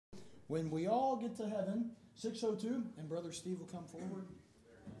When we all get to heaven, 6:02, and Brother Steve will come forward.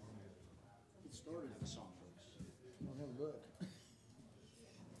 Get started with the song, folks. I don't have a book.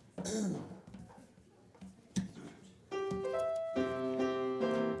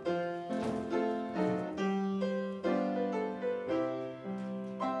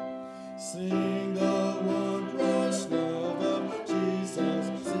 Sing the wondrous love of Jesus,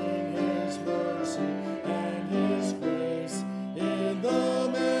 sing His mercy and His grace. In the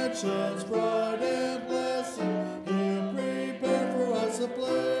mansions bright and blessed, He'll prepare for us a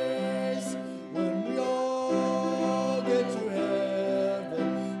place. When we all get to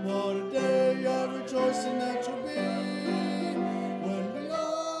heaven, what a day of rejoicing that will be. When we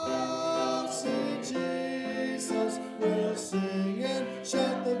all see Jesus, we'll sing and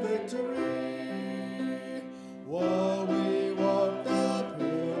shout the victory. While we walk the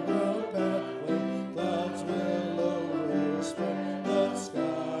pilgrim pathway, clouds will overspread the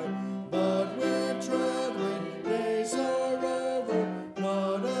sky. But when traveling days are over,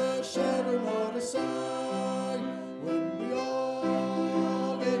 not a shadow, not a sign. When we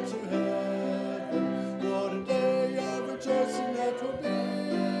all get to heaven, what a day of rejoicing that will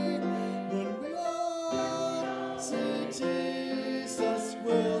be. When we all see Jesus,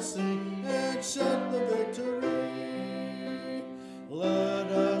 we'll sing and shout the victory. Let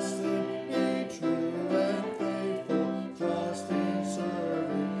us then be true and faithful, trusting,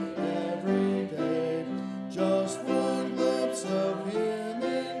 serving every day. Just one glimpse of Him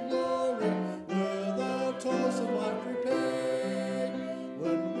in glory, without toils of life repay.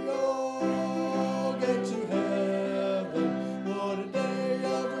 When we all get to heaven, what a day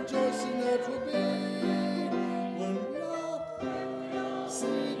of rejoicing that will be. When we all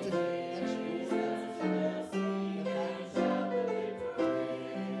see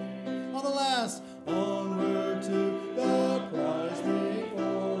on the last, onward to the prize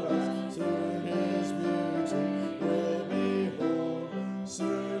before us. Soon His beauty will behold.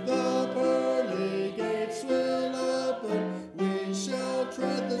 Soon the pearly gates will open. We shall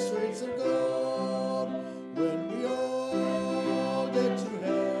tread the streets of gold. When we all get to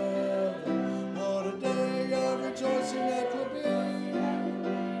heaven, what a day of rejoicing that will be.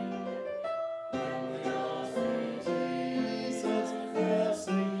 Jesus will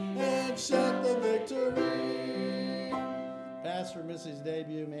sing and shout the victory. Pastor missed his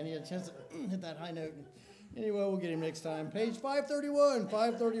debut, man. He had a chance to hit that high note. Anyway, we'll get him next time. Page 531.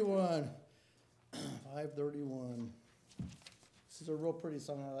 531. 531. This is a real pretty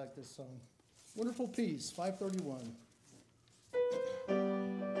song. I like this song. Wonderful Peace. 531.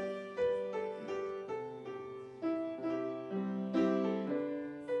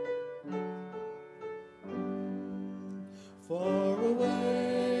 Far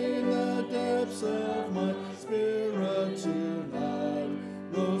away in the depths of my spirit tonight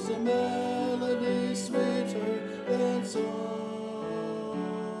rose a melody sweeter than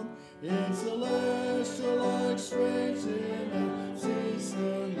song. It's celestial like strains in a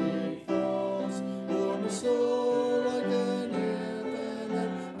seasoning falls, for my soul like an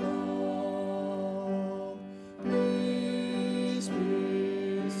infinite calm. Peace,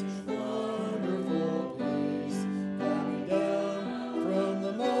 peace, wonderful peace, coming down from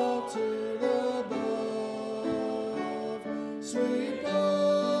the mountain above. Sweet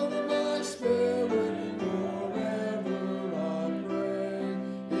love of my spirit, forever I pray,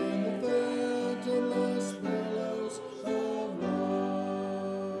 in the fathomless billows of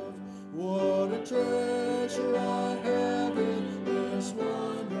love. What a treasure I have in this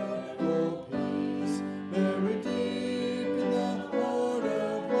wonderful peace, buried deep in the heart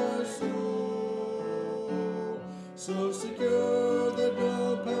of my soul. So secure that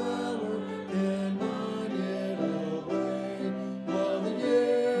no power can mine it away, while the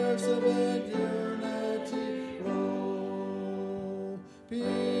years of eternity roll.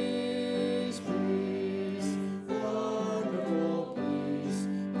 Peace, peace, wonderful peace,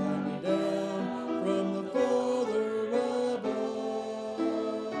 coming down from the Father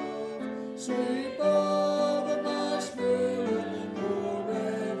above. Sweet love of my spirit,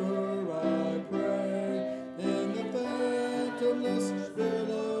 forever I pray, in the fathomless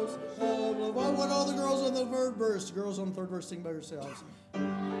billows of love. I want all the girls on the third verse. The girls on the third verse, sing by yourselves.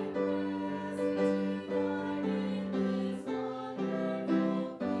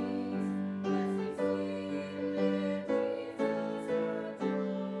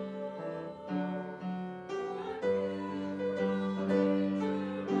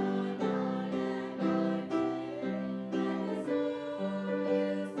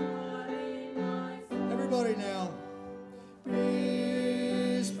 Everybody now.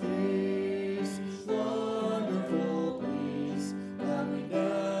 Peace, peace, wonderful peace, coming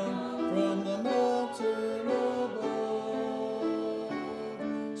down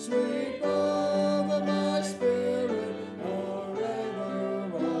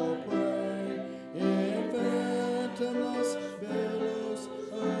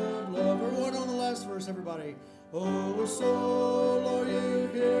everybody. Oh, soul, are you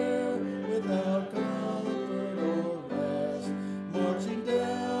here without comfort or rest, marching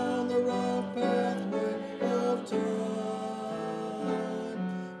down the rough pathway of time?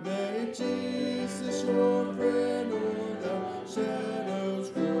 May Jesus, your friend, or the shadows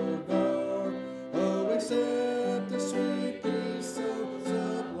grow dark. Oh, accept the sweet peace so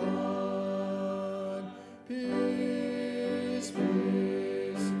sublime. Peace,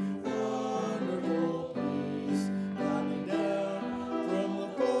 peace, wonderful peace, coming down from the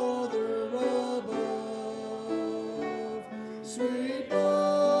Father above. Sweet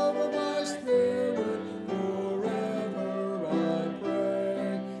love of my spirit, forever I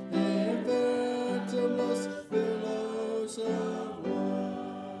pray, in fathomless billows of love.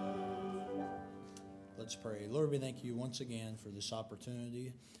 Let's pray. Lord, we thank you once again for this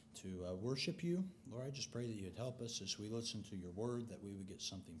opportunity to worship you. Lord, I just pray that you would help us as we listen to your word, that we would get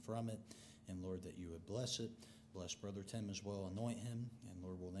something from it. And Lord, that you would bless it. Bless Brother Tim as well. Anoint him. And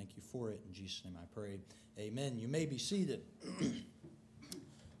Lord, we'll thank you for it. In Jesus' name I pray. Amen. You may be seated.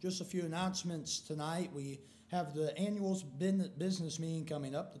 Just a few announcements tonight. We have the annual business meeting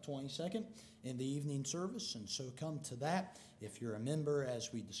coming up, the 22nd, in the evening service. And so come to that if you're a member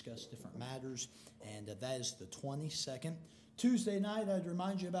as we discuss different matters. And that is the 22nd. Tuesday night, I'd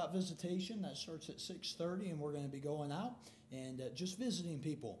remind you about visitation. That starts at 6:30, and we're going to be going out and just visiting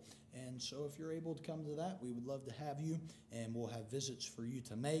people. And so if you're able to come to that, we would love to have you, and we'll have visits for you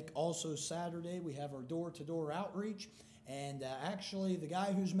to make. Also, Saturday, we have our door-to-door outreach. And actually, the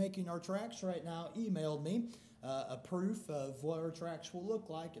guy who's making our tracks right now emailed me a proof of what our tracks will look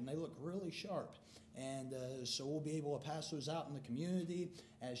like, and they look really sharp. And so we'll be able to pass those out in the community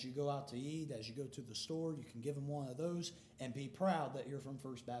as you go out to eat, as you go to the store. You can give them one of those and be proud that you're from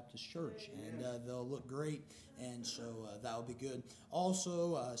First Baptist Church. And they'll look great, and so that'll be good.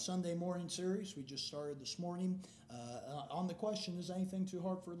 Also, Sunday morning series we just started this morning on the question, is anything too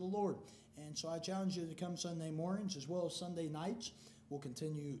hard for the Lord? And so I challenge you to come Sunday mornings as well as Sunday nights. We'll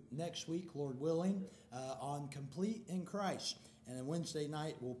continue next week, Lord willing, on Complete in Christ. And then Wednesday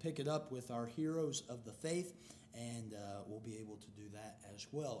night, we'll pick it up with our Heroes of the Faith, and we'll be able to do that as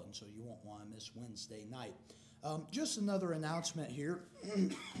well. And so you won't want to miss Wednesday night. Just another announcement here.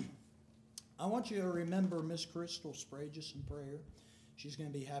 I want you to remember Miss Crystal Spragus in prayer. She's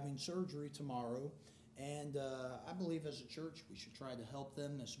going to be having surgery tomorrow. And I believe as a church, we should try to help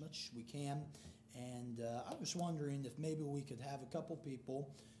them as much as we can. And I was wondering if maybe we could have a couple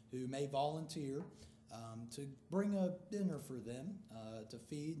people who may volunteer to bring a dinner for them, to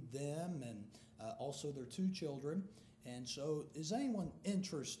feed them and also their two children. And so is anyone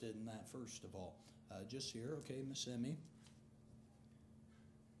interested in that, first of all? Just here. Okay, Miss Emmy.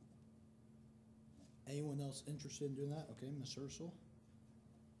 Anyone else interested in doing that? Okay, Miss Ursula.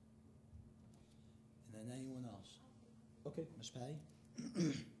 And then anyone else? Okay, Miss Patty.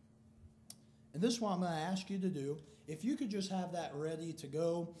 And this one I'm going to ask you to do. If you could just have that ready to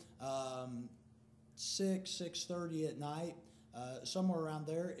go 6:30 at night, somewhere around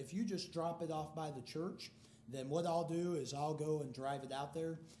there. If you just drop it off by the church, then what I'll do is I'll go and drive it out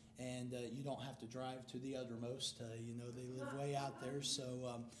there. And you don't have to drive to the uttermost. They live way out there.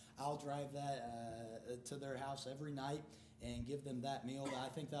 So I'll drive that to their house every night and give them that meal. I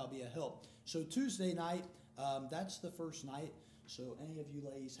think that'll be a help. So Tuesday night, that's the first night. So any of you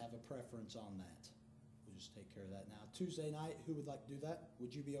ladies have a preference on that? We'll just take care of that now. Tuesday night, who would like to do that?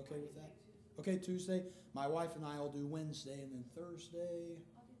 Would you be okay with that? Okay, Tuesday. My wife and I will do Wednesday, and then Thursday.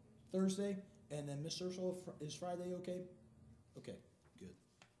 Thursday, and then Miss Ursula, is Friday okay? Okay, good.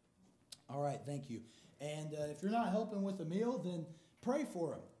 All right, thank you. And if you're not helping with the meal, then pray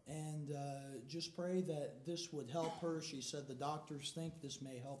for him. And just pray that this would help her. She said the doctors think this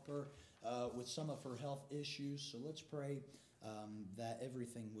may help her with some of her health issues. So let's pray that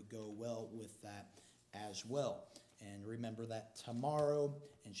everything would go well with that as well. And remember that tomorrow,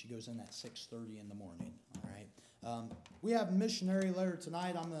 and she goes in at 6:30 in the morning. All right. We have a missionary letter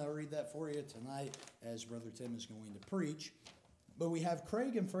tonight. I'm going to read that for you tonight as Brother Tim is going to preach. But we have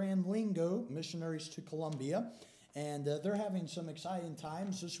Craig and Fran Lingo, missionaries to Colombia, and they're having some exciting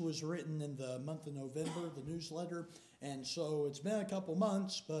times. This was written in the month of November, the newsletter, and so it's been a couple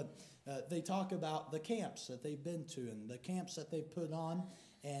months, but they talk about the camps that they've been to and the camps that they've put on,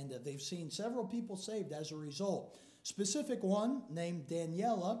 and they've seen several people saved as a result. Specific one named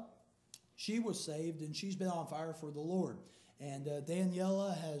Daniela, she was saved, and she's been on fire for the Lord. And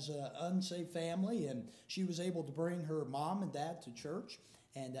Daniela has an unsaved family, and she was able to bring her mom and dad to church,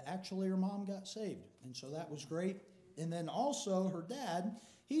 and actually her mom got saved, and so that was great. And then also her dad,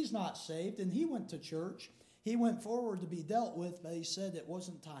 he's not saved, and he went to church. He went forward to be dealt with, but he said it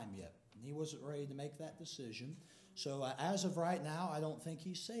wasn't time yet. And he wasn't ready to make that decision. So as of right now, I don't think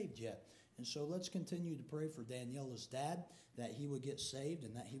he's saved yet. And so let's continue to pray for Daniela's dad, that he would get saved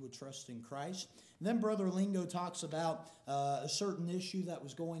and that he would trust in Christ. And then Brother Lingo talks about a certain issue that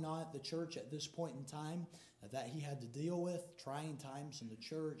was going on at the church at this point in time that he had to deal with, trying times in the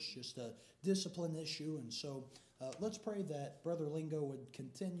church, just a discipline issue. And so let's pray that Brother Lingo would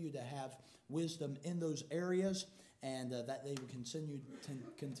continue to have wisdom in those areas, and that they would continue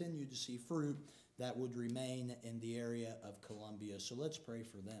to see fruit that would remain in the area of Columbia. So let's pray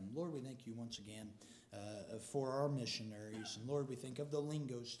for them. Lord, we thank you once again for our missionaries. And Lord, we think of the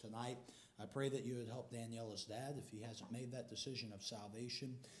Lingos tonight. I pray that you would help Daniela's dad, if he hasn't made that decision of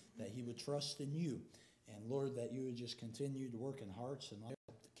salvation, that he would trust in you. And Lord, that you would just continue to work in hearts and life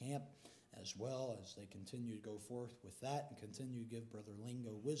at the camp, as well as they continue to go forth with that, and continue to give Brother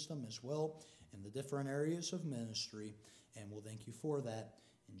Lingo wisdom as well in the different areas of ministry. And we'll thank you for that.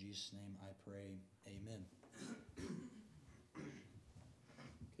 In Jesus' name I pray, amen.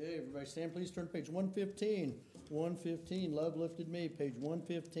 Okay, everybody stand. Please turn to page 115. 115, Love Lifted Me, page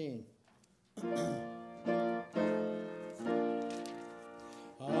 115.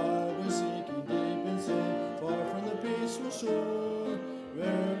 I was seeking deep in sin, far from the peaceful shore,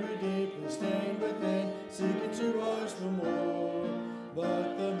 very deep and stained within, seeking to rise no more.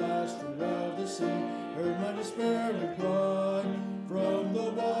 But the master of the sea heard my despair and cry, from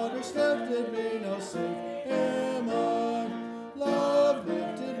the waters lifted me, now safe am I. Love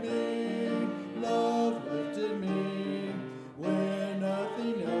lifted me, love lifted me, when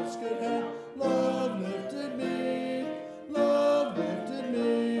nothing else could help. Love lifted me, love lifted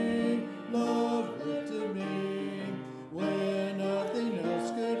me, love lifted me, when nothing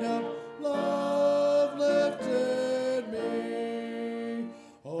else could help. Love lifted me.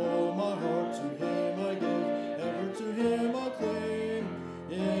 Oh, my heart to him I give, ever to him I'll cling.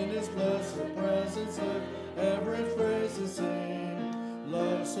 In his blessed presence let every phrase is sing.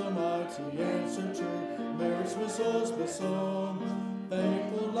 Love so mighty and so true, merits my soul's best song.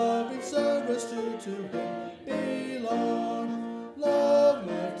 Thankful, loving service to him belong. Love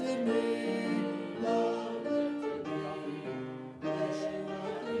lifted me, love lifted me, when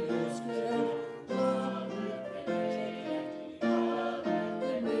nothing else could help. Love lifted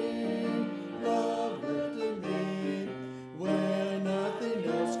me, love lifted me, when nothing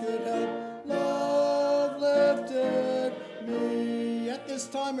else could help. Love lifted me. At this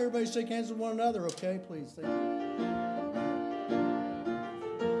time, everybody shake hands with one another, okay? Please, thank you.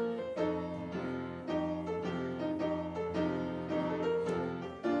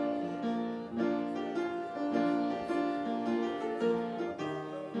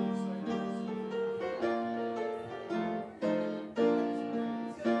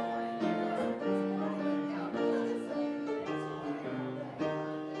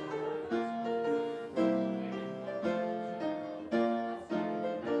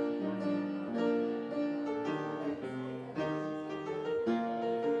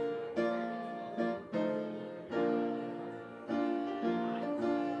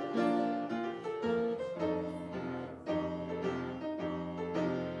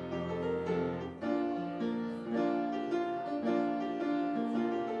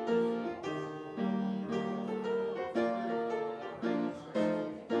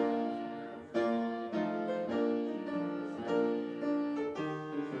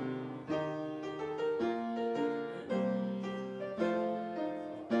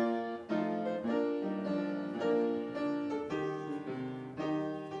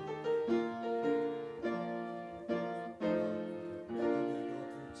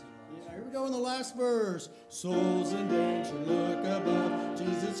 In the last verse, souls in danger, look above.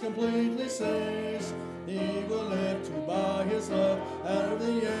 Jesus completely saves. He will lift you by his love out of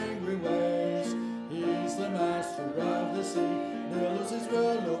the angry waves. He's the master of the sea, billows his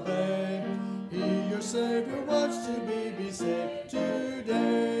will obey. He, your Savior, wants to be saved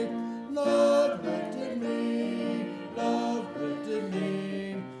today. Love lifted me,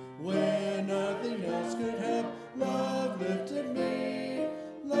 when nothing else could help. Love lifted me,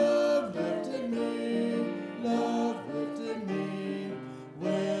 love lifted me, love lifted me,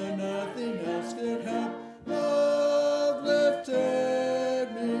 when nothing else could help. Love lifted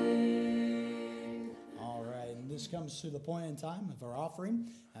me. All right, and this comes to the point in time of our offering.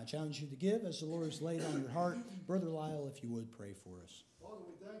 I challenge you to give as the Lord has laid on your heart. Brother Lyle, if you would, pray for us. Father,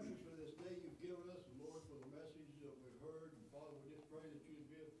 we thank you for this day you've given us, and Lord, for the message that we've heard. And Father, we just pray that you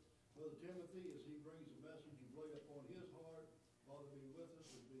give Brother Timothy as he brings the message you've laid upon his heart. Father, be with us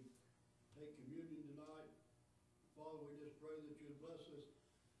as we take communion tonight. Father, we just pray that you'd bless us.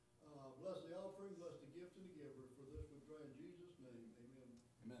 Bless the offering, bless the gift and the giver. For this we pray in Jesus' name. Amen.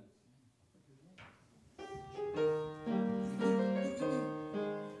 Amen.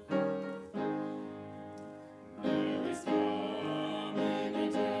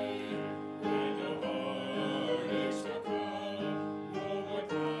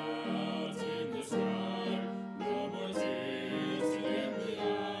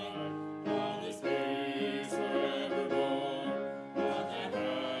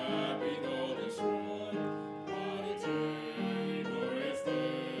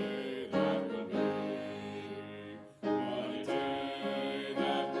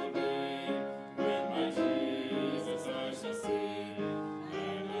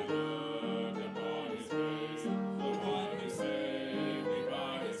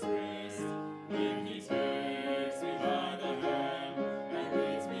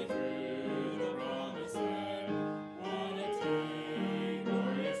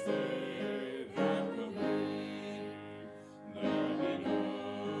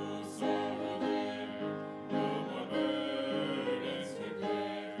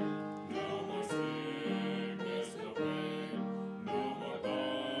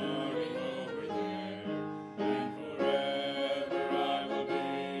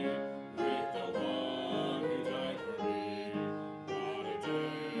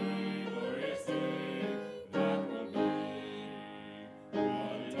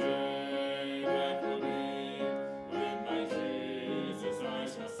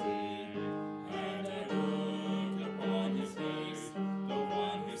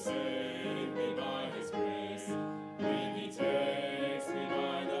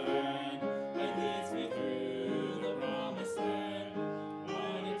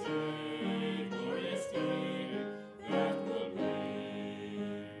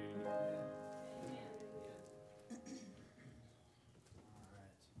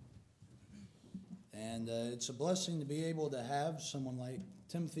 And it's a blessing to be able to have someone like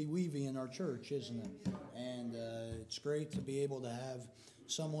Timothy Weve in our church, isn't it? And it's great to be able to have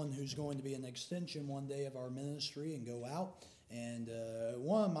someone who's going to be an extension one day of our ministry and go out. And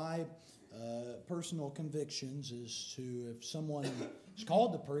one of my personal convictions is if someone is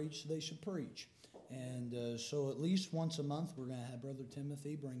called to preach, they should preach. And so at least once a month, we're going to have Brother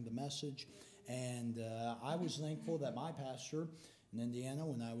Timothy bring the message. And I was thankful that my pastor in Indiana,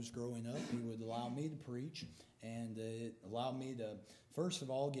 when I was growing up, he would allow me to preach. And it allowed me to, first of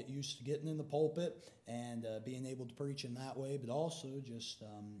all, get used to getting in the pulpit and being able to preach in that way, but also just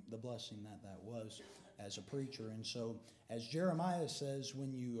the blessing that was as a preacher. And so, as Jeremiah says,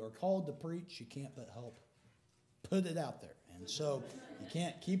 when you are called to preach, you can't but help put it out there. And so, you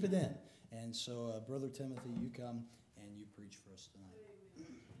can't keep it in. And so, Brother Timothy, you come and you preach for us tonight.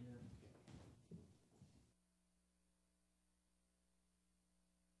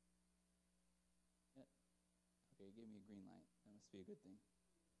 Okay, give me a green light. That must be a good thing.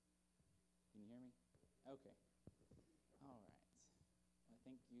 Can you hear me? Okay. All right. Well,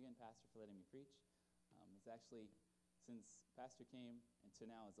 thank you again, Pastor, for letting me preach. It's actually, since Pastor came and to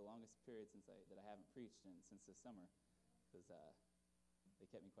now, is the longest period that I haven't preached since this summer, because they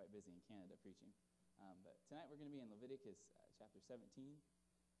kept me quite busy in Canada preaching. But tonight we're going to be in Leviticus chapter 17.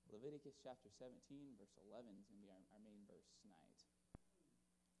 Leviticus chapter 17, verse 11 is going to be our main verse tonight.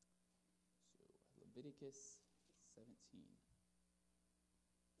 So, Leviticus 17.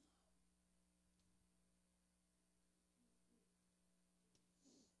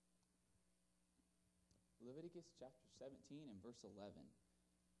 Leviticus chapter 17 and verse 11.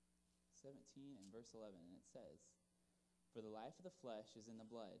 17 and verse 11, and it says, "For the life of the flesh is in the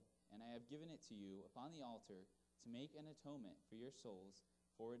blood, and I have given it to you upon the altar to make an atonement for your souls,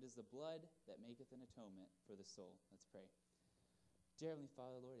 for it is the blood that maketh an atonement for the soul." Let's pray. Dear Heavenly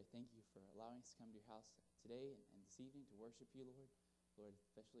Father, Lord, I thank you for allowing us to come to your house today and this evening to worship you, Lord. Lord,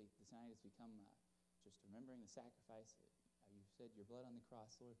 especially this night as we come just remembering the sacrifice. You said your blood on the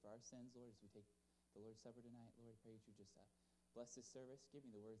cross, Lord, for our sins, Lord, as we take the Lord's Supper tonight. Lord, I pray that you just bless this service. Give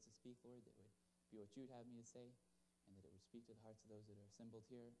me the words to speak, Lord, that would be what you would have me to say, and that it would speak to the hearts of those that are assembled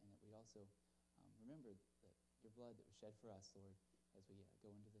here, and that we'd also remember that your blood that was shed for us, Lord, as we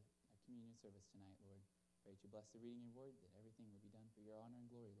go into the communion service tonight, Lord. Pray that you bless the reading of your word, that everything would be done for your honor and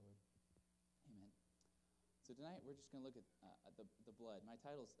glory, Lord. Amen. So tonight we're just going to look at the blood. My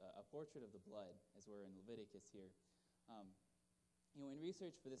title's A Portrait of the Blood, as we're in Leviticus here. In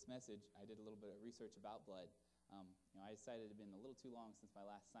research for this message, I did a little bit of research about blood. I decided it had been a little too long since my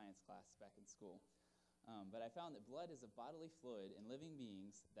last science class back in school. But I found that blood is a bodily fluid in living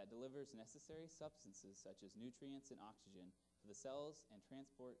beings that delivers necessary substances such as nutrients and oxygen to the cells and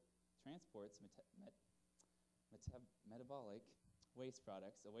transports metabolic waste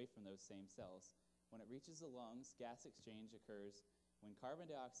products away from those same cells. When it reaches the lungs, gas exchange occurs when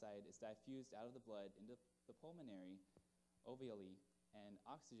carbon dioxide is diffused out of the blood into the pulmonary alveoli, and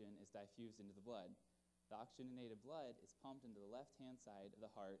oxygen is diffused into the blood. The oxygenated blood is pumped into the left-hand side of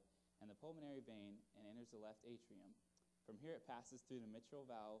the heart and the pulmonary vein and enters the left atrium. From here it passes through the mitral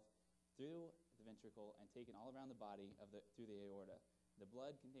valve, through the ventricle, and taken all around the body through the aorta. The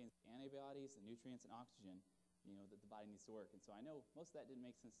blood contains antibodies and nutrients and oxygen, that the body needs to work. And so I know most of that didn't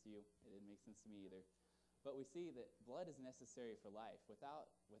make sense to you. It didn't make sense to me either. But we see that blood is necessary for life. Without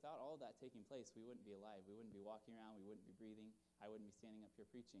all that taking place, we wouldn't be alive. We wouldn't be walking around. We wouldn't be breathing. I wouldn't be standing up here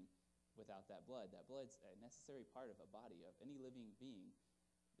preaching without that blood. That blood's a necessary part of a body, of any living being.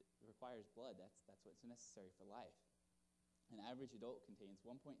 It requires blood. That's what's necessary for life. An average adult contains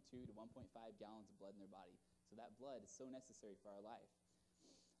 1.2 to 1.5 gallons of blood in their body. So that blood is so necessary for our life.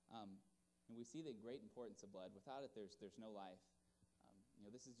 And we see the great importance of blood. Without it, there's no life.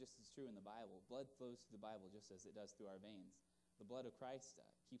 This is just as true in the Bible. Blood flows through the Bible just as it does through our veins. The blood of Christ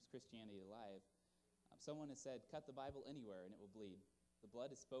keeps Christianity alive. Someone has said, cut the Bible anywhere and it will bleed. The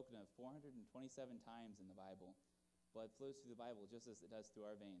blood is spoken of 427 times in the Bible. Blood flows through the Bible just as it does through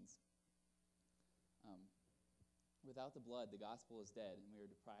our veins. Without the blood, the gospel is dead and we are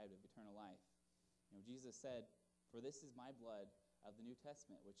deprived of eternal life. Jesus said, "For this is my blood of the New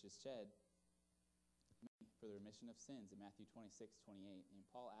Testament, which is shed for the remission of sins," in Matthew 26:28. And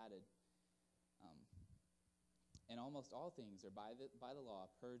Paul added, "And almost all things are by the law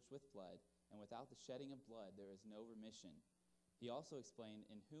purged with blood, and without the shedding of blood there is no remission." He also explained,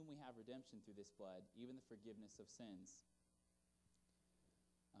 "In whom we have redemption through this blood, even the forgiveness of sins."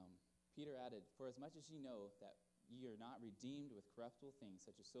 Peter added, "For as much as ye know that ye are not redeemed with corruptible things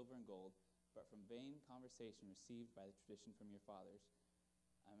such as silver and gold, but from vain conversation received by the tradition from your fathers."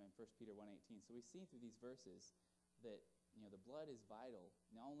 In 1 Peter 1:18. So we see through these verses that the blood is vital.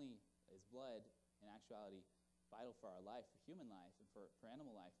 Not only is blood in actuality vital for our life, for human life, and for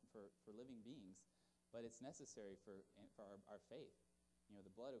animal life, and for living beings. But it's necessary for our faith.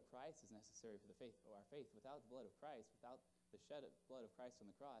 The blood of Christ is necessary for our faith. Without the blood of Christ, without the shed blood of Christ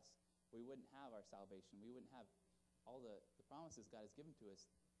on the cross, we wouldn't have our salvation. We wouldn't have all the promises God has given to us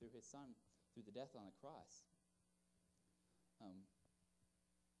through his Son, through the death on the cross.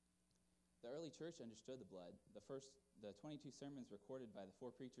 The early church understood the blood. The 22 sermons recorded by the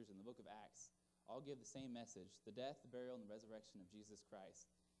 4 preachers in the book of Acts all give the same message: the death, the burial, and the resurrection of Jesus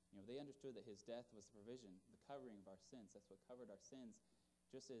Christ. They understood that his death was the provision, the covering of our sins. That's what covered our sins.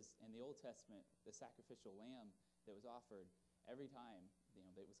 Just as in the Old Testament, the sacrificial lamb that was offered every time,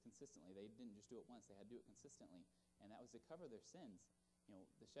 it was consistently. They didn't just do it once. They had to do it consistently. And that was to cover their sins.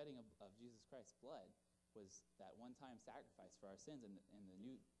 The shedding of Jesus Christ's blood was that one-time sacrifice for our sins. And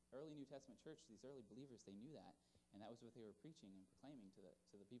the early New Testament church, these early believers, they knew that. And that was what they were preaching and proclaiming to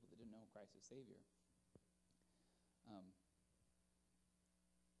the people that didn't know Christ as Savior.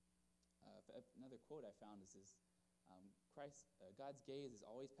 Another quote I found is God's gaze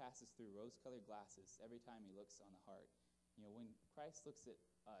always passes through rose-colored glasses every time he looks on the heart. When Christ looks at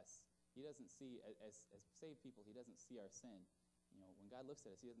us, he doesn't see, as saved people, he doesn't see our sin. When God looks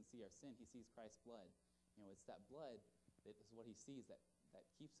at us, he doesn't see our sin. He sees Christ's blood. It's that blood that is what he sees that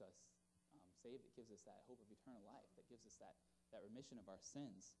keeps us saved, that gives us that hope of eternal life, that gives us that remission of our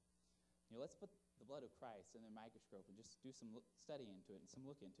sins. Let's put the blood of Christ in the microscope and just do some study into it and some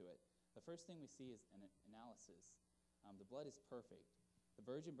look into it. The first thing we see is an analysis. The blood is perfect. The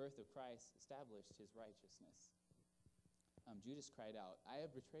virgin birth of Christ established his righteousness. Judas cried out, "I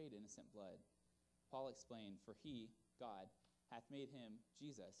have betrayed innocent blood." Paul explained, "For he, God, hath made him,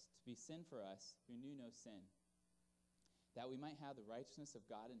 Jesus, to be sin for us who knew no sin, that we might have the righteousness of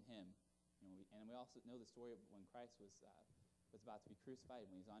God in him." And we also know the story of when Christ was about to be crucified,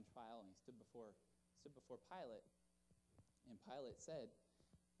 when he was on trial, and he stood before Pilate, and Pilate said,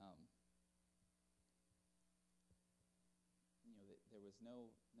 that there was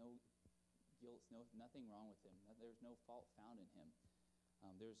no guilt, nothing wrong with him. There was no fault found in him.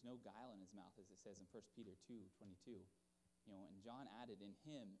 There was no guile in his mouth, as it says in 1 Peter 2:22. And John added, "In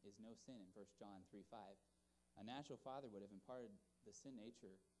him is no sin," in 1 John 3:5. A natural father would have imparted the sin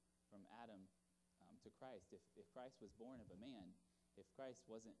nature from Adam to Christ. If Christ was born of a man, if Christ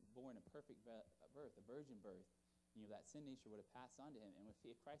wasn't born a perfect birth, a virgin birth, that sin nature would have passed on to him. And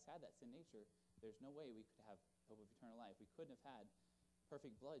if Christ had that sin nature, there's no way we could have hope of eternal life. We couldn't have had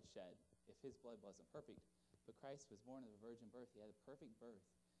perfect blood shed if his blood wasn't perfect. But Christ was born of a virgin birth. He had a perfect birth,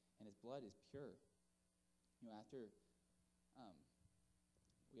 and his blood is pure. After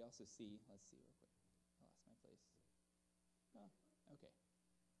we also see, let's see real quick. I lost my place. Oh, okay.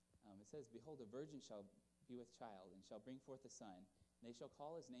 It says, "Behold, a virgin shall be with child, and shall bring forth a son, and they shall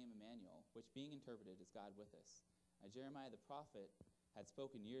call his name Emmanuel," which being interpreted is God with us. Jeremiah the prophet had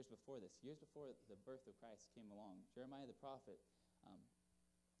spoken years before this, years before the birth of Christ came along. Jeremiah the prophet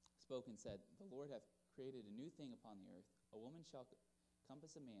spoke and said, "The Lord hath created a new thing upon the earth. A woman shall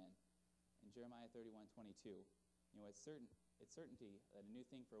compass a man," in Jeremiah 31:22. It's certainty that a new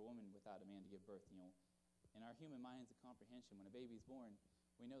thing for a woman without a man to give birth. In our human minds and comprehension, when a baby's born,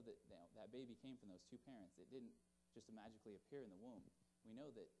 we know that baby came from those two parents. It didn't just magically appear in the womb. We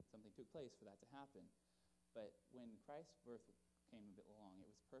know that something took place for that to happen. But when Christ's birth came a bit along, it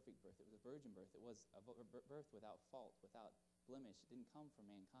was a perfect birth. It was a virgin birth. It was a birth without fault, without blemish. It didn't come from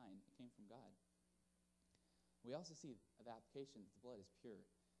mankind. It came from God. We also see the application that the blood is pure.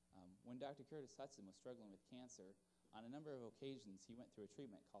 When Dr. Curtis Hudson was struggling with cancer, on a number of occasions he went through a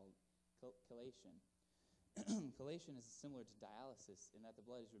treatment called chelation. Chelation is similar to dialysis in that the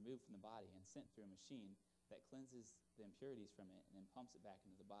blood is removed from the body and sent through a machine that cleanses the impurities from it and then pumps it back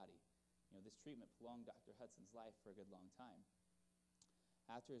into the body. This treatment prolonged Dr. Hudson's life for a good long time.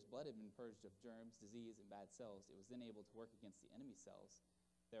 After his blood had been purged of germs, disease, and bad cells, it was then able to work against the enemy cells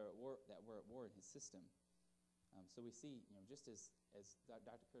that were at war in his system. So we see, just as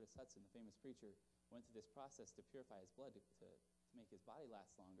Dr. Curtis Hudson, the famous preacher, went through this process to purify his blood to make his body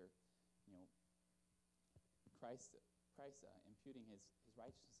last longer, Christ imputing his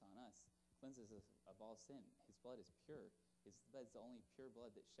righteousness on us, cleanses us of all sin. His blood is pure. His blood is the only pure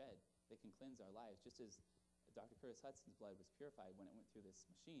blood that's shed that can cleanse our lives, just as Dr. Curtis Hudson's blood was purified when it went through this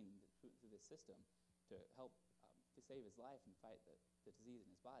machine, through this system, to help to save his life and fight the disease in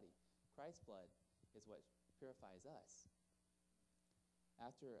his body. Christ's blood is what purifies us.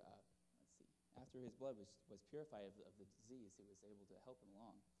 After his blood was purified of the disease, it was able to help him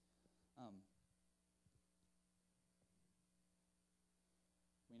along.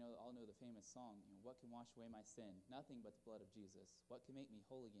 We all know the famous song, "What can wash away my sin? Nothing but the blood of Jesus. What can make me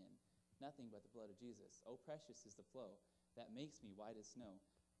whole again? nothing but the blood of Jesus. Oh, precious is the flow that makes me white as snow.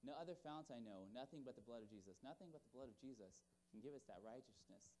 No other fount I know, nothing but the blood of Jesus. Nothing but the blood of Jesus can give us that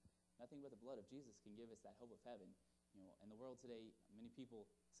righteousness. Nothing but the blood of Jesus can give us that hope of heaven. You know, in the world today, many people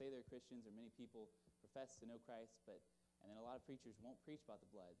say they're Christians, or many people profess to know Christ, and then a lot of preachers won't preach about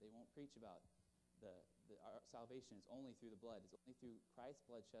the blood. They won't preach about our salvation is only through the blood. It's only through Christ's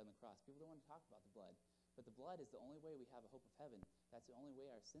blood shed on the cross. People don't want to talk about the blood. But the blood is the only way we have a hope of heaven. That's the only way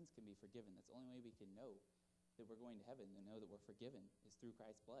our sins can be forgiven. That's the only way we can know that we're going to heaven and know that we're forgiven is through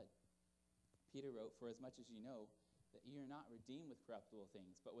Christ's blood. Peter wrote, "For as much as you know that ye are not redeemed with corruptible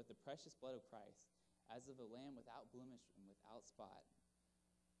things, but with the precious blood of Christ, as of a lamb without blemish and without spot."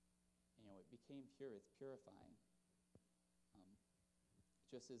 You know, it became pure. It's purifying.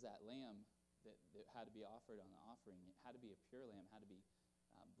 Just as that lamb that had to be offered on the offering, it had to be a pure lamb, had to be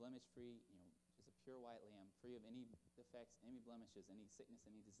blemish-free, you know, just a pure white lamb, free of any defects, any blemishes, any sickness,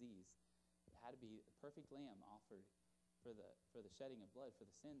 any disease. It had to be a perfect lamb offered for the shedding of blood, for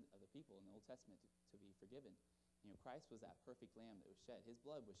the sin of the people in the Old Testament to be forgiven. You know, Christ was that perfect lamb that was shed. His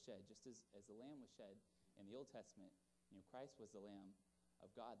blood was shed, just as the lamb was shed in the Old Testament. You know, Christ was the lamb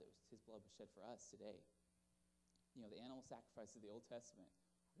of God his blood was shed for us today. You know, the animal sacrifices of the Old Testament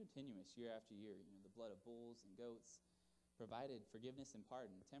were continuous year after year. You know, the blood of bulls and goats provided forgiveness and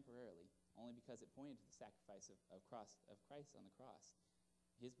pardon temporarily, only because it pointed to the sacrifice of Christ on the cross.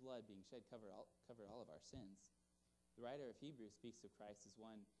 His blood being shed covered all of our sins. The writer of Hebrews speaks of Christ as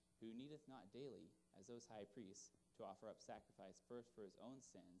one who needeth not daily, as those high priests, to offer up sacrifice first for his own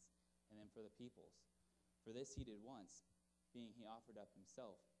sins and then for the people's. For this he did once, being he offered up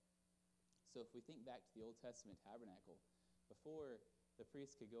himself. So if we think back to the Old Testament tabernacle, before the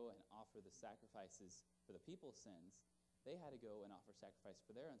priest could go and offer the sacrifices for the people's sins, they had to go and offer sacrifice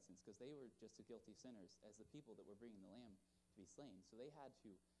for their own sins, because they were just as guilty sinners as the people that were bringing the lamb to be slain. So they had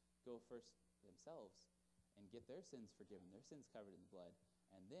to go first themselves and get their sins forgiven, their sins covered in the blood,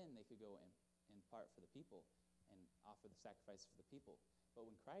 and then they could go and part for the people and offer the sacrifice for the people. But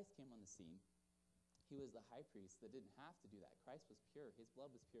when Christ came on the scene, he was the high priest that didn't have to do that. Christ was pure. His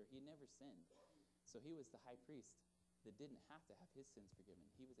blood was pure. He never sinned. So he was the high priest that didn't have to have his sins forgiven.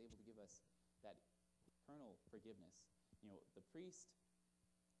 He was able to give us that eternal forgiveness. You know, the priest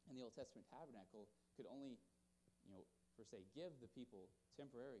in the Old Testament tabernacle could only, you know, per se, give the people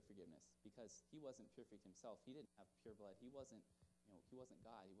temporary forgiveness, because he wasn't perfect himself. He didn't have pure blood. He wasn't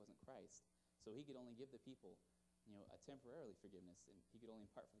God. He wasn't Christ. So he could only give the people, you know, a temporary forgiveness, and he could only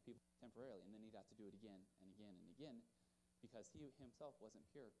impart for the people temporarily, and then he'd have to do it again and again and again, because he himself wasn't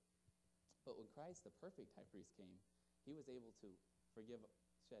pure. But when Christ, the perfect high priest, came, he was able to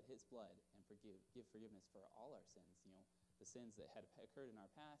shed his blood and give forgiveness for all our sins. You know, the sins that had occurred in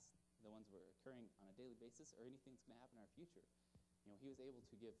our past, the ones that were occurring on a daily basis, or anything that's going to happen in our future. You know, he was able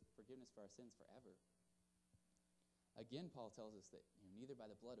to give forgiveness for our sins forever. Again, Paul tells us that, you know, neither by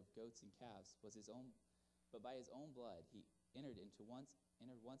the blood of goats and calves was his own, but by his own blood he entered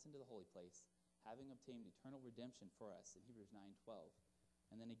once into the holy place, having obtained eternal redemption for us, in Hebrews 9:12.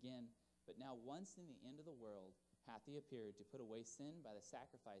 And then again, but now once in the end of the world hath he appeared to put away sin by the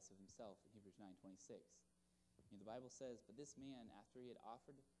sacrifice of himself, in Hebrews 9:26. You know, the Bible says, but this man, after he had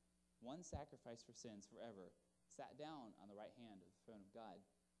offered one sacrifice for sins forever, sat down on the right hand of the throne of God.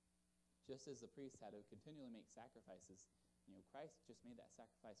 Just as the priest had to continually make sacrifices, you know, Christ just made that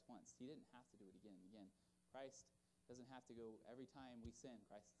sacrifice once. He didn't have to do it again and again. Christ doesn't have to go every time we sin.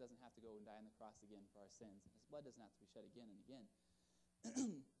 Christ doesn't have to go and die on the cross again for our sins. His blood doesn't have to be shed again and again.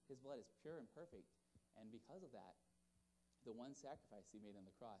 His blood is pure and perfect. And because of that, the one sacrifice he made on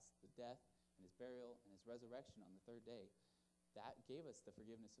the cross, the death and his burial and his resurrection on the third day, that gave us the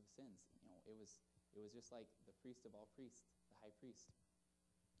forgiveness of sins. You know, it was just like the priest of all priests, the high priest,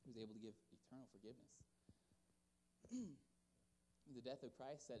 who was able to give eternal forgiveness. The death of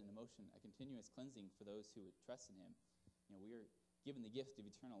Christ set into motion a continuous cleansing for those who would trust in him. You know, we are given the gift of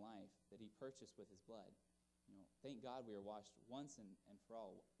eternal life that he purchased with his blood. You know, thank God we are washed once and for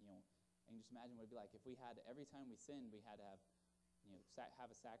all. You know, and just imagine what it'd be like if we had, every time we sinned, we had to have, you know,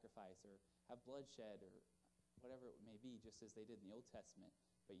 have a sacrifice or have bloodshed or whatever it may be, just as they did in the Old Testament.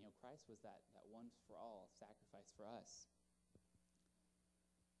 But, you know, Christ was that once for all sacrifice for us.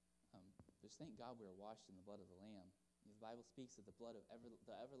 Just thank God we are washed in the blood of the Lamb. The Bible speaks of the blood of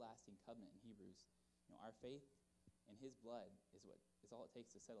the everlasting covenant in Hebrews. You know, our faith in his blood is all it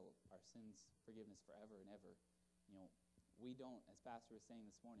takes to settle our sins forgiveness forever and ever. You know, we don't, as Pastor was saying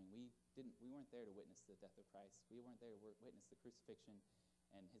this morning, we weren't there to witness the death of Christ. We weren't there to witness the crucifixion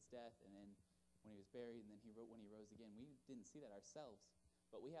and his death, and then when he was buried, and then when he rose again. We didn't see that ourselves,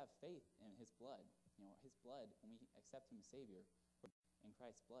 but we have faith in his blood. You know, his blood, when we accept him as Savior, in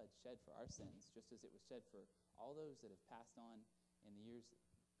Christ's blood shed for our sins, just as it was shed for all those that have passed on in the years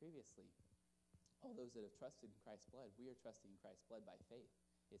previously. All those that have trusted in Christ's blood, we are trusting in Christ's blood by faith.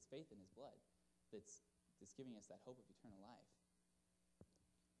 It's faith in his blood that's giving us that hope of eternal life.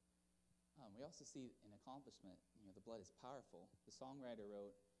 We also see an accomplishment. The blood is powerful. The songwriter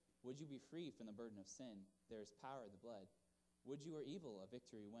wrote, "Would you be free from the burden of sin? There is power in the blood. Would you or evil a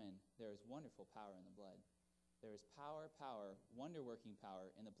victory win? There is wonderful power in the blood. There is power, wonder-working power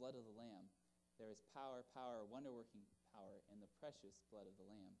in the blood of the Lamb. There is power, wonder-working power in the precious blood of the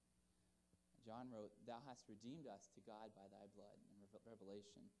Lamb." John wrote, "Thou hast redeemed us to God by thy blood," in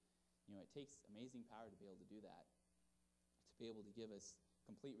Revelation. It takes amazing power to be able to do that, to be able to give us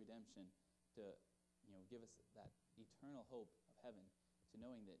complete redemption, to give us that eternal hope of heaven, to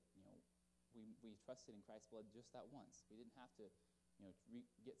knowing that we trusted in Christ's blood just that once. We didn't have to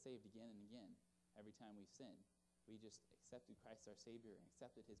get saved again and again every time we sinned. We just accepted Christ our Savior and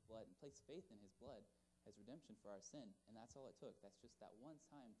accepted his blood and placed faith in his blood as redemption for our sin, and that's all it took. That's just that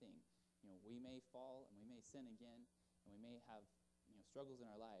one-time thing. We may fall and we may sin again, and we may have struggles in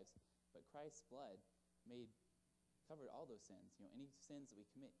our lives, but Christ's blood covered all those sins. Any sins that we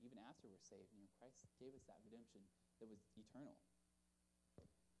commit even after we're saved, Christ gave us that redemption that was eternal.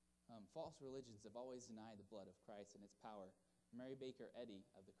 False religions have always denied the blood of Christ and its power. Mary Baker Eddy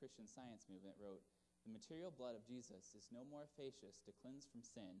of the Christian Science movement wrote, "The material blood of Jesus is no more efficacious to cleanse from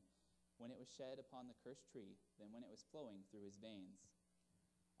sin when it was shed upon the cursed tree than when it was flowing through his veins."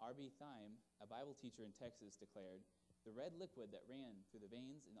 R.B. Thyme, a Bible teacher in Texas, declared, "The red liquid that ran through the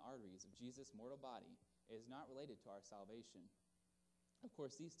veins and arteries of Jesus' mortal body is not related to our salvation." Of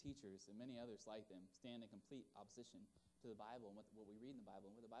course, these teachers and many others like them stand in complete opposition to the Bible and what we read in the Bible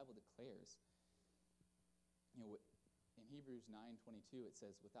and what the Bible declares. In Hebrews 9:22, it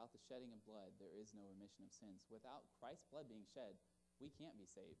says, "Without the shedding of blood, there is no remission of sins." Without Christ's blood being shed, we can't be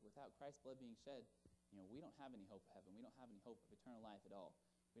saved. Without Christ's blood being shed, we don't have any hope of heaven. We don't have any hope of eternal life at all.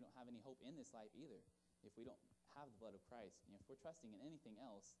 We don't have any hope in this life either if we don't have the blood of Christ. If we're trusting in anything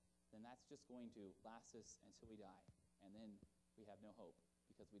else, then that's just going to last us until we die. And then we have no hope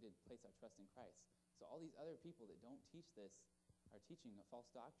because we didn't place our trust in Christ. So all these other people that don't teach this are teaching a false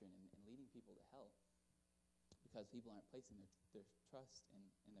doctrine and leading people to hell because people aren't placing their trust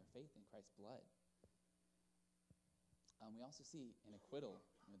and their faith in Christ's blood. We also see an acquittal.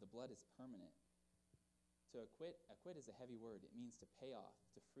 The blood is permanent. To acquit is a heavy word. It means to pay off,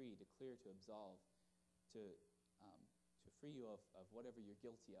 to free, to clear, to absolve, to free you of whatever you're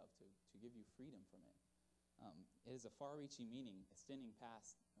guilty of, to give you freedom from it. It is a far-reaching meaning, extending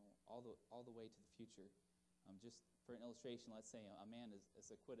past all the way to the future. Just for an illustration, let's say a man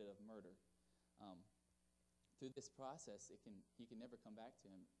is acquitted of murder. Through this process, he can never come back to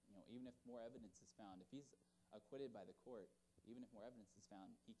him. Even if more evidence is found, if he's acquitted by the court, even if more evidence is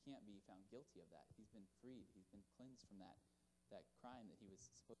found, he can't be found guilty of that. He's been freed. He's been cleansed from that crime that he was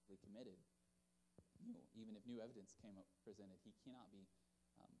supposedly committed. Even if new evidence came up presented, he cannot be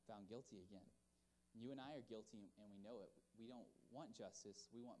found guilty again. You and I are guilty, and we know it. We don't want justice.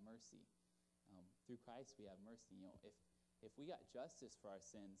 We want mercy. Through Christ, we have mercy. If we got justice for our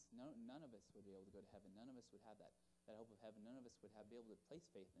sins, none of us would be able to go to heaven. None of us would have that hope of heaven. None of us would be able to place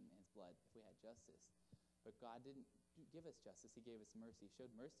faith in his blood if we had justice. But God didn't give us justice. He gave us mercy. He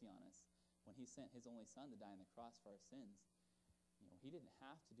showed mercy on us when he sent his only son to die on the cross for our sins. He didn't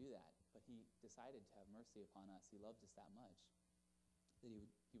have to do that, but he decided to have mercy upon us. He loved us that much that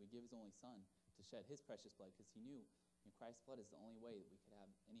he would give his only son to shed his precious blood because he knew Christ's blood is the only way that we could have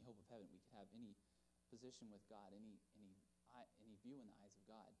any hope of heaven. We could have any position with God, any view in the eyes of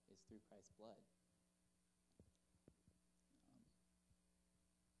God is through Christ's blood.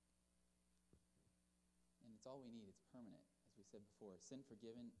 And it's all we need. It's permanent, as we said before. Sin is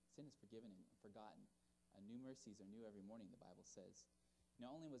forgiven and forgotten. New mercies are new every morning, the Bible says.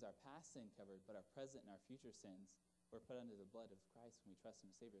 Not only was our past sin covered, but our present and our future sins were put under the blood of Christ when we trust in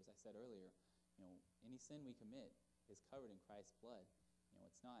the Savior. As I said earlier, any sin we commit is covered in Christ's blood.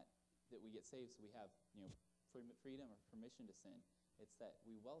 It's not that we get saved so we have freedom or permission to sin. It's that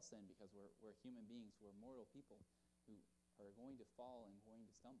we will sin because we're human beings. We're mortal people who are going to fall and going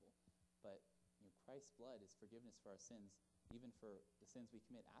to stumble. But Christ's blood is forgiveness for our sins, even for the sins we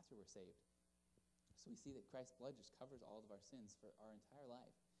commit after we're saved. So we see that Christ's blood just covers all of our sins for our entire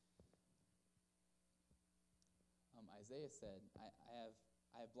life. Isaiah said, I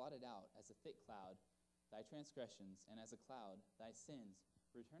have blotted out as a thick cloud thy transgressions, and as a cloud thy sins.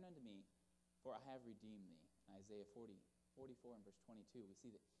 Return unto me, for I have redeemed thee. In Isaiah 44 and verse 22, we see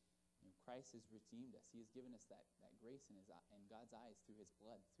that Christ has redeemed us. He has given us that grace in God's eyes through his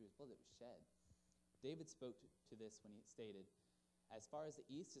blood that was shed. David spoke to this when he stated, As far as the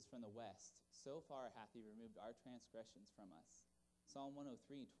east is from the west, so far hath he removed our transgressions from us. Psalm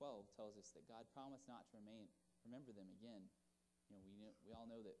 103:12 tells us that God promised not to remember them again. We all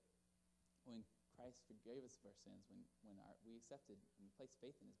know that when Christ forgave us of our sins, when we accepted and we placed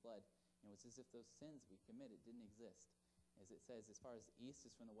faith in his blood, it's as if those sins we committed didn't exist. As it says, as far as the east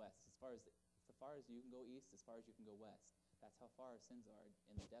is from the west, as far as you can go east, as far as you can go west. That's how far our sins are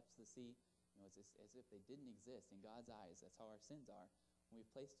in the depths of the sea. It's as if they didn't exist in God's eyes. That's how our sins are when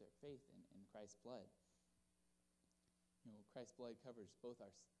we've placed our faith in Christ's blood. Christ's blood covers both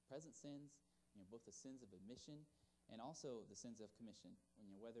our present sins, both the sins of admission and also the sins of commission.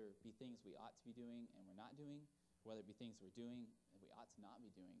 Whether it be things we ought to be doing and we're not doing, whether it be things we're doing and we ought to not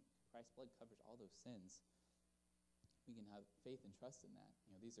be doing, Christ's blood covers all those sins. We can have faith and trust in that.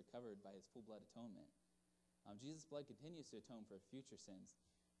 These are covered by his full blood atonement. Jesus' blood continues to atone for future sins.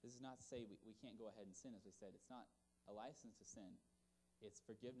 This is not to say we can't go ahead and sin, as we said. It's not a license to sin. It's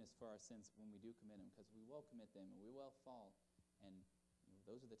forgiveness for our sins when we do commit them, because we will commit them and we will fall. And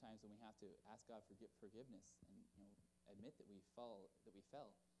those are the times when we have to ask God for forgiveness and admit that we fell,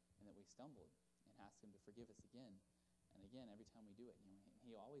 and that we stumbled, and ask him to forgive us again and again every time we do it.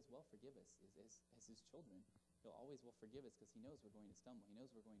 He always will forgive us as his children. He'll always will forgive us because he knows we're going to stumble. He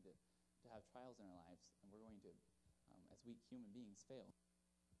knows we're going to have trials in our lives, and we're going to, as weak human beings, fail.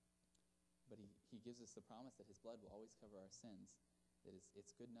 But he gives us the promise that his blood will always cover our sins, that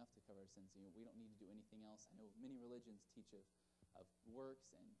it's good enough to cover our sins. We don't need to do anything else. I know many religions teach of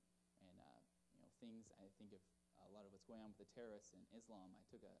works and things. I think of a lot of what's going on with the terrorists in Islam. I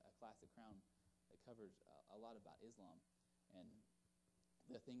took a class at Crown that covers a lot about Islam and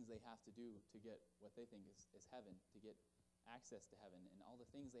the things they have to do to get what they think is heaven, to get access to heaven, and all the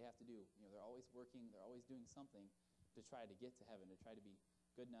things they have to do. They're always working, they're always doing something to try to get to heaven, to try to be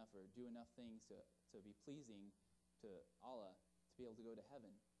good enough or do enough things to be pleasing to Allah, to be able to go to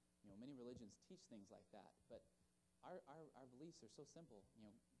heaven. Many religions teach things like that, but our beliefs are so simple.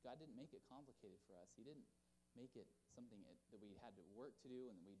 God didn't make it complicated for us. He didn't make it something that we had to work to do,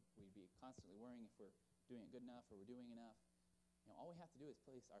 and that we'd be constantly worrying if we're doing it good enough or we're doing enough. All we have to do is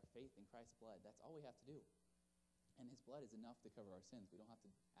place our faith in Christ's blood. That's all we have to do. And his blood is enough to cover our sins. We don't have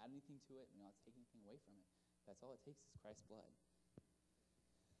to add anything to it. We don't have to take anything away from it. That's all it takes is Christ's blood.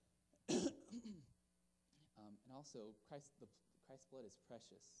 And also, Christ's blood is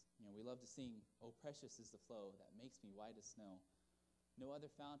precious. We love to sing, "Oh, precious is the flow that makes me white as snow. No other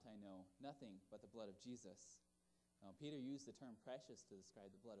fount I know, nothing but the blood of Jesus." Peter used the term precious to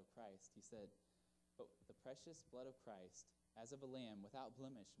describe the blood of Christ. He said, "But the precious blood of Christ, as of a lamb without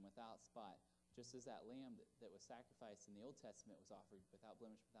blemish and without spot," just as that lamb that was sacrificed in the Old Testament was offered without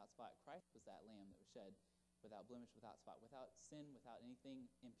blemish, without spot, Christ was that lamb that was shed without blemish, without spot, without sin, without anything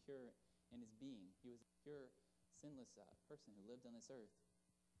impure in his being. He was a pure, sinless person who lived on this earth,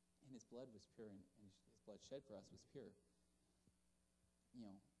 and his blood was pure, and his blood shed for us was pure.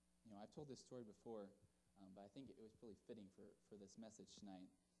 I've told this story before, but I think it was really fitting for this message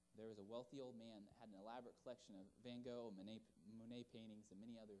tonight. There was a wealthy old man that had an elaborate collection of Van Gogh, Monet paintings, and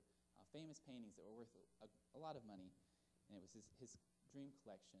many other famous paintings that were worth a lot of money, and it was his dream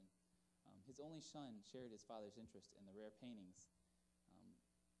collection. His only son shared his father's interest in the rare paintings.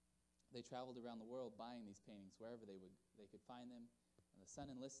 They traveled around the world buying these paintings wherever they could find them. The son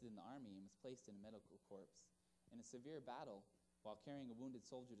enlisted in the army and was placed in a medical corps. In a severe battle, while carrying a wounded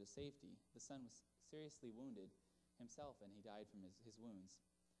soldier to safety, the son was seriously wounded himself, and he died from his wounds.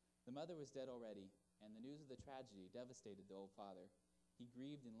 The mother was dead already, and the news of the tragedy devastated the old father. He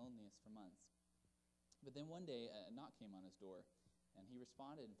grieved in loneliness for months. But then one day, a knock came on his door, and he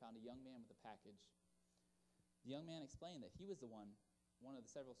responded and found a young man with a package. The young man explained that he was one of the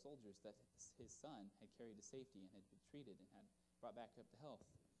several soldiers that his son had carried to safety and had been treated and had brought back up to health.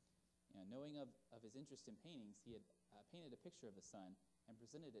 Knowing of his interest in paintings, he had painted a picture of the son and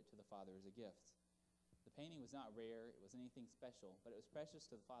presented it to the father as a gift. The painting was not rare, it wasn't anything special, but it was precious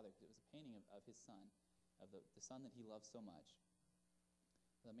to the father because it was a painting of his son, of the son that he loved so much.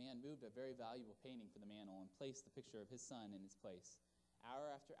 The man moved a very valuable painting for the mantel and placed the picture of his son in its place. Hour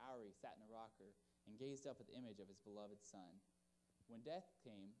after hour he sat in a rocker and gazed up at the image of his beloved son. When death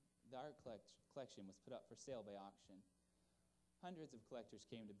came, the art collection was put up for sale by auction. Hundreds of collectors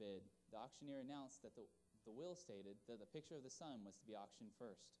came to bid. The auctioneer announced that the will stated that the picture of the son was to be auctioned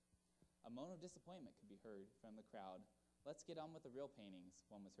first. A moan of disappointment could be heard from the crowd. "Let's get on with the real paintings,"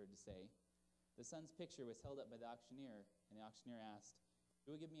 one was heard to say. The son's picture was held up by the auctioneer, and the auctioneer asked,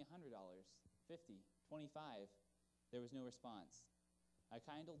 "Who will give me $100, $50, $25? There was no response. A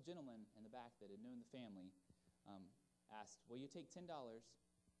kind old gentleman in the back that had known the family asked, "Will you take $10?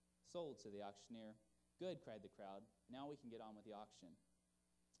 "Sold," said the auctioneer. "Good," cried the crowd. "Now we can get on with the auction."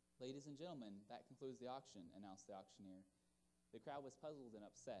 "Ladies and gentlemen, that concludes the auction," announced the auctioneer. The crowd was puzzled and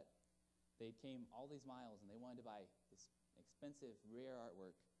upset. They came all these miles, and they wanted to buy this expensive, rare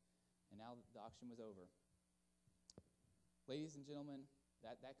artwork, and now the auction was over. "Ladies and gentlemen,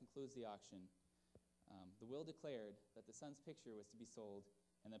 that concludes the auction. The will declared that the son's picture was to be sold,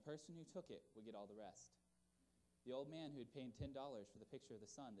 and the person who took it would get all the rest." The old man who had paid $10 for the picture of the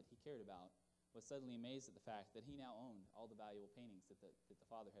son that he cared about was suddenly amazed at the fact that he now owned all the valuable paintings that the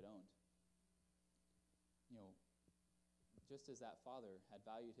father had owned. Just as that father had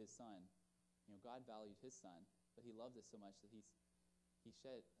valued his son, God valued his son, but he loved us so much that he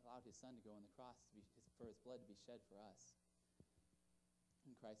allowed his son to go on the cross for his blood to be shed for us.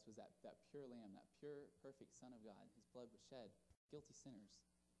 And Christ was that pure lamb, that pure, perfect Son of God. His blood was shed for guilty sinners.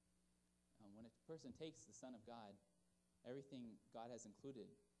 When a person takes the Son of God, everything God has included,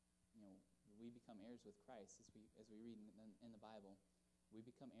 we become heirs with Christ, as we read in the Bible. We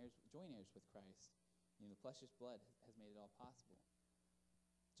become joint heirs with Christ. The precious blood has made it all possible.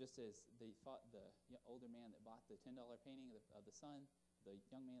 Just as the older man that bought the $10 painting of the son, the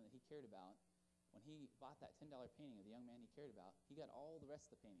young man that he cared about, when he bought that $10 painting of the young man he cared about, he got all the rest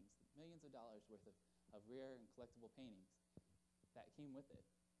of the paintings, millions of dollars worth of rare and collectible paintings that came with it.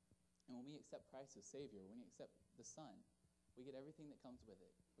 And when we accept Christ as Savior, when we accept the Son, we get everything that comes with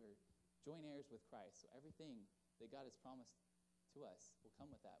it. We're joint heirs with Christ, so everything that God has promised to us will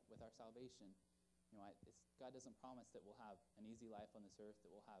come with that, with our salvation. God doesn't promise that we'll have an easy life on this earth,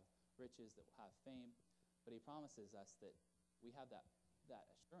 that we'll have riches, that we'll have fame, but he promises us that we have that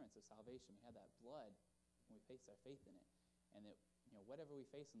assurance of salvation. We have that blood when we place our faith in it, and that whatever we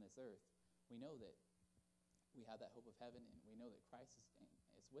face on this earth, we know that we have that hope of heaven, and we know that Christ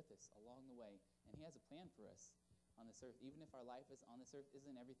is with us along the way, and he has a plan for us on this earth. Even if our life on this earth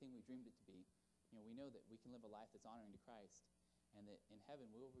isn't everything we dreamed it to be, we know that we can live a life that's honoring to Christ, and that in heaven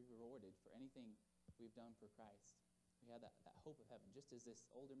we will be rewarded for anything we've done for Christ. We have that hope of heaven, just as this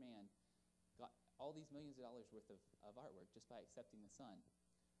older man got all these millions of dollars worth of artwork just by accepting the Son.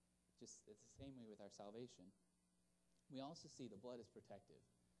 It's the same way with our salvation. We also see the blood is protective.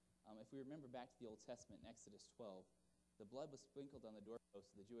 If we remember back to the Old Testament in Exodus 12, the blood was sprinkled on the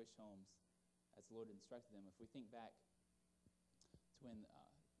doorposts of the Jewish homes as the Lord instructed them. If we think back to when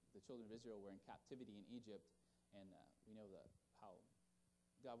the children of Israel were in captivity in Egypt, and we know how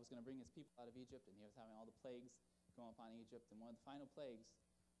God was going to bring his people out of Egypt, and he was having all the plagues go upon Egypt, and one of the final plagues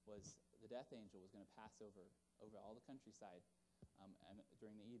was the death angel was going to pass over all the countryside and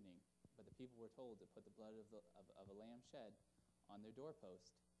during the evening. But the people were told to put the blood of a lamb shed on their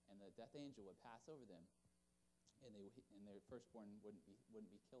doorpost, and the death angel would pass over them, and their firstborn wouldn't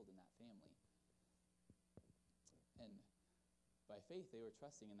be killed in that family. And by faith, they were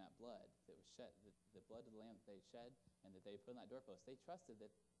trusting in that blood that was shed, the blood of the lamb that they shed and that they put on that doorpost. They trusted that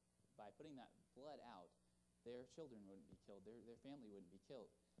by putting that blood out, their children wouldn't be killed, their family wouldn't be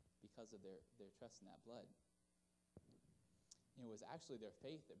killed because of their trust in that blood. It was actually their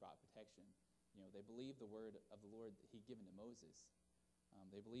faith that brought protection. They believed the word of the Lord that he'd given to Moses.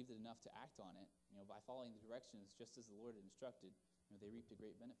 They believed it enough to act on it. By following the directions just as the Lord had instructed, they reaped a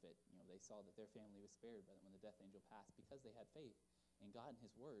great benefit. They saw that their family was spared when the death angel passed because they had faith in God and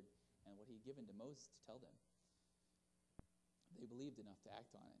his word and what he'd given to Moses to tell them. They believed enough to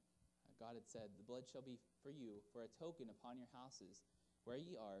act on it. God had said, "The blood shall be for you for a token upon your houses where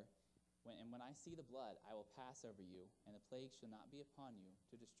ye are. And when I see the blood, I will pass over you, and the plague shall not be upon you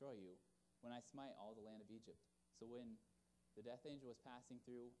to destroy you when I smite all the land of Egypt." So when the death angel was passing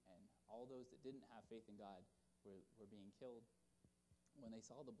through and all those that didn't have faith in God were being killed, when they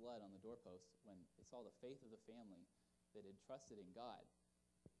saw the blood on the doorpost, when they saw the faith of the family that had trusted in God,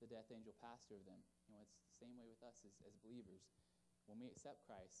 the death angel passed over them. It's the same way with us as believers. When we accept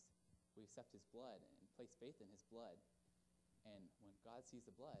Christ, we accept his blood and place faith in his blood. And when God sees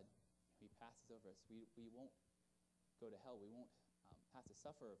the blood, he passes over us. We won't go to hell. We won't have to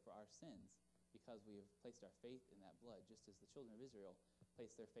suffer for our sins because we have placed our faith in that blood, just as the children of Israel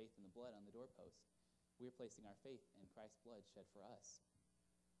placed their faith in the blood on the doorpost. We're placing our faith in Christ's blood shed for us.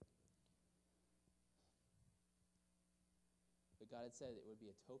 But God had said it would be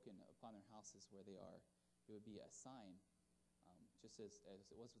a token upon their houses where they are. It would be a sign, just as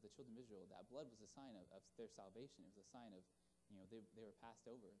it was with the children of Israel. That blood was a sign of their salvation. It was a sign of, they were passed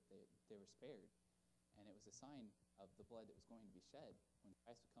over. They were spared. And it was a sign of the blood that was going to be shed when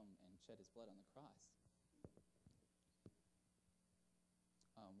Christ would come and shed his blood on the cross.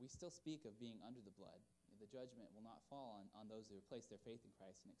 We still speak of being under the blood. The judgment will not fall on those who have placed their faith in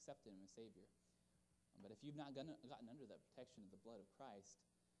Christ and accepted him as Savior. But if you've not gotten under that protection of the blood of Christ,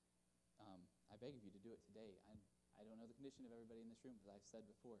 I beg of you to do it today. I don't know the condition of everybody in this room, as I've said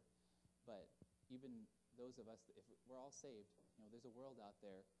before, but even those of us, if we're all saved, there's a world out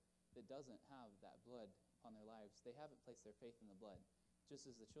there that doesn't have that blood upon their lives. They haven't placed their faith in the blood, just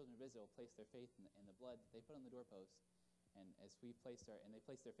as the children of Israel placed their faith in the blood that they put on the doorpost, and as they placed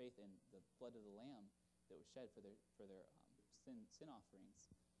their faith in the blood of the Lamb that was shed for their sin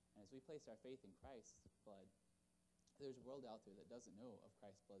offerings, and as we place our faith in Christ's blood, there's a world out there that doesn't know of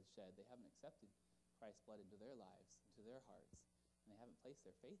Christ's blood shed. They haven't accepted Christ's blood into their lives, into their hearts, and they haven't placed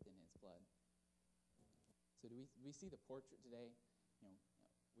their faith in his blood. So do we see the portrait today?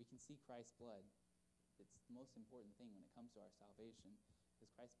 We can see Christ's blood. It's the most important thing when it comes to our salvation,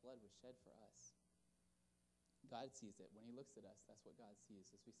 because Christ's blood was shed for us. God sees it. When he looks at us, that's what God sees.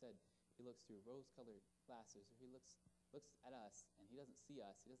 As we said, he looks through rose-colored glasses, or he looks at us, and he doesn't see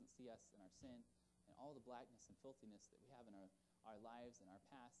us. He doesn't see us in our sin and all the blackness and filthiness that we have in our lives and our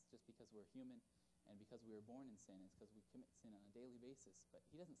past, just because we're human and because we were born in sin. It's because we commit sin on a daily basis. But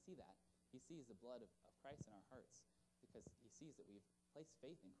he doesn't see that. He sees the blood of Christ in our hearts, because he sees that we've placed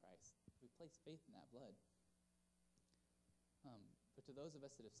faith in Christ. We've placed faith in that blood. But to those of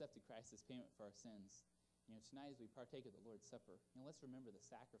us that have accepted Christ as payment for our sins, tonight as we partake of the Lord's Supper, let's remember the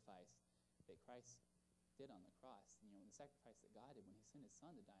sacrifice that Christ did on the cross. The sacrifice that God did when he sent his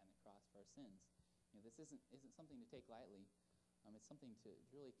Son to die on the cross for our sins. This isn't something to take lightly. It's something to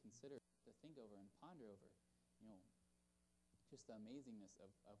really consider, to think over and ponder over. Just the amazingness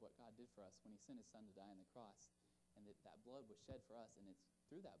of what God did for us when he sent his Son to die on the cross, and that blood was shed for us, and it's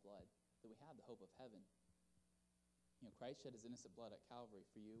through that blood that we have the hope of heaven. Christ shed his innocent blood at Calvary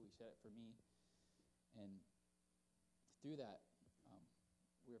for you. He shed it for me. And through that,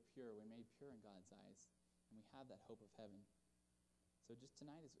 we're pure. We're made pure in God's eyes. And we have that hope of heaven. So just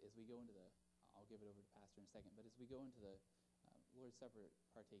tonight, as we go into I'll give it over to Pastor in a second, but as we go into the Lord's Supper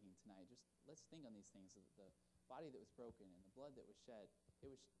partaking tonight, just let's think on these things. The body that was broken and the blood that was shed, it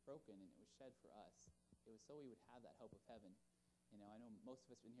was broken and it was shed for us. It was so we would have that hope of heaven. I know most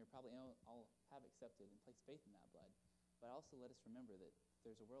of us in here probably all have accepted and placed faith in that blood. But also let us remember that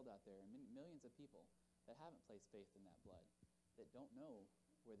there's a world out there, and millions of people that haven't placed faith in that blood, that don't know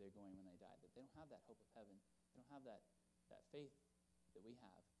where they're going when they die, that they don't have that hope of heaven. They don't have that faith that we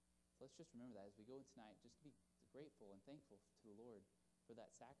have. So let's just remember that as we go in tonight, just to be grateful and thankful to the Lord for that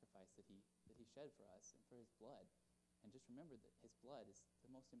sacrifice that he shed for us and for his blood. And just remember that his blood is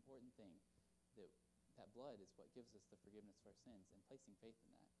the most important thing, that blood is what gives us the forgiveness for our sins, and placing faith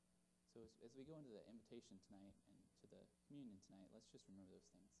in that. So as we go into the invitation tonight and to the communion tonight, let's just remember those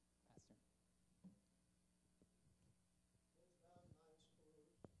things. Pastor?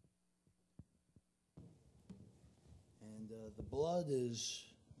 And the blood is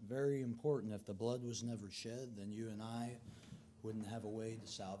very important. If the blood was never shed, then you and I wouldn't have a way to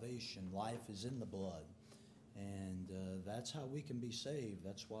salvation. Life is in the blood. And that's how we can be saved.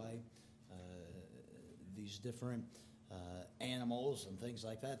 That's why these different animals and things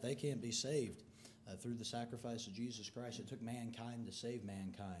like that, they can't be saved through the sacrifice of Jesus Christ. It took mankind to save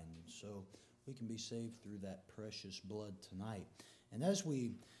mankind. So we can be saved through that precious blood tonight. And as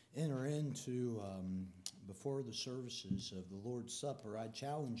we enter into before the services of the Lord's Supper, I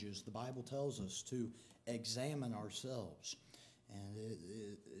challenge you, as the Bible tells us, to examine ourselves. And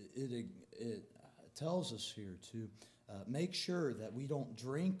it tells us here to make sure that we don't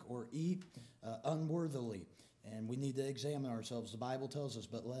drink or eat unworthily. And we need to examine ourselves. The Bible tells us,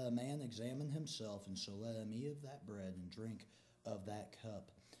 but let a man examine himself, and so let him eat of that bread and drink of that cup.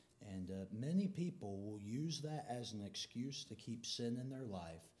 And many people will use that as an excuse to keep sin in their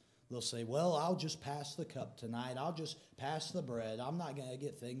life. They'll say, well, I'll just pass the cup tonight. I'll just pass the bread. I'm not going to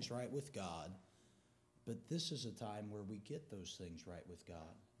get things right with God. But this is a time where we get those things right with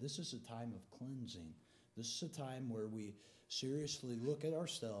God. This is a time of cleansing. This is a time where we seriously look at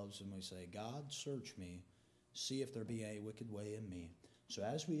ourselves and we say, God, search me. See if there be a wicked way in me. So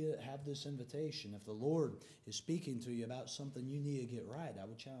as we have this invitation, if the Lord is speaking to you about something you need to get right, I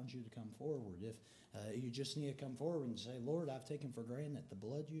would challenge you to come forward. If you just need to come forward and say, Lord, I've taken for granted the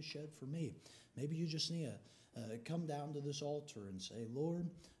blood you shed for me. Maybe you just need to come down to this altar and say, Lord,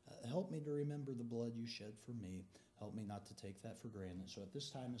 help me to remember the blood you shed for me. Help me not to take that for granted. So at this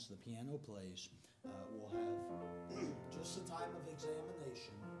time, as the piano plays, we'll have just a time of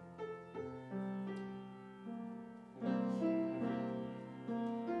examination.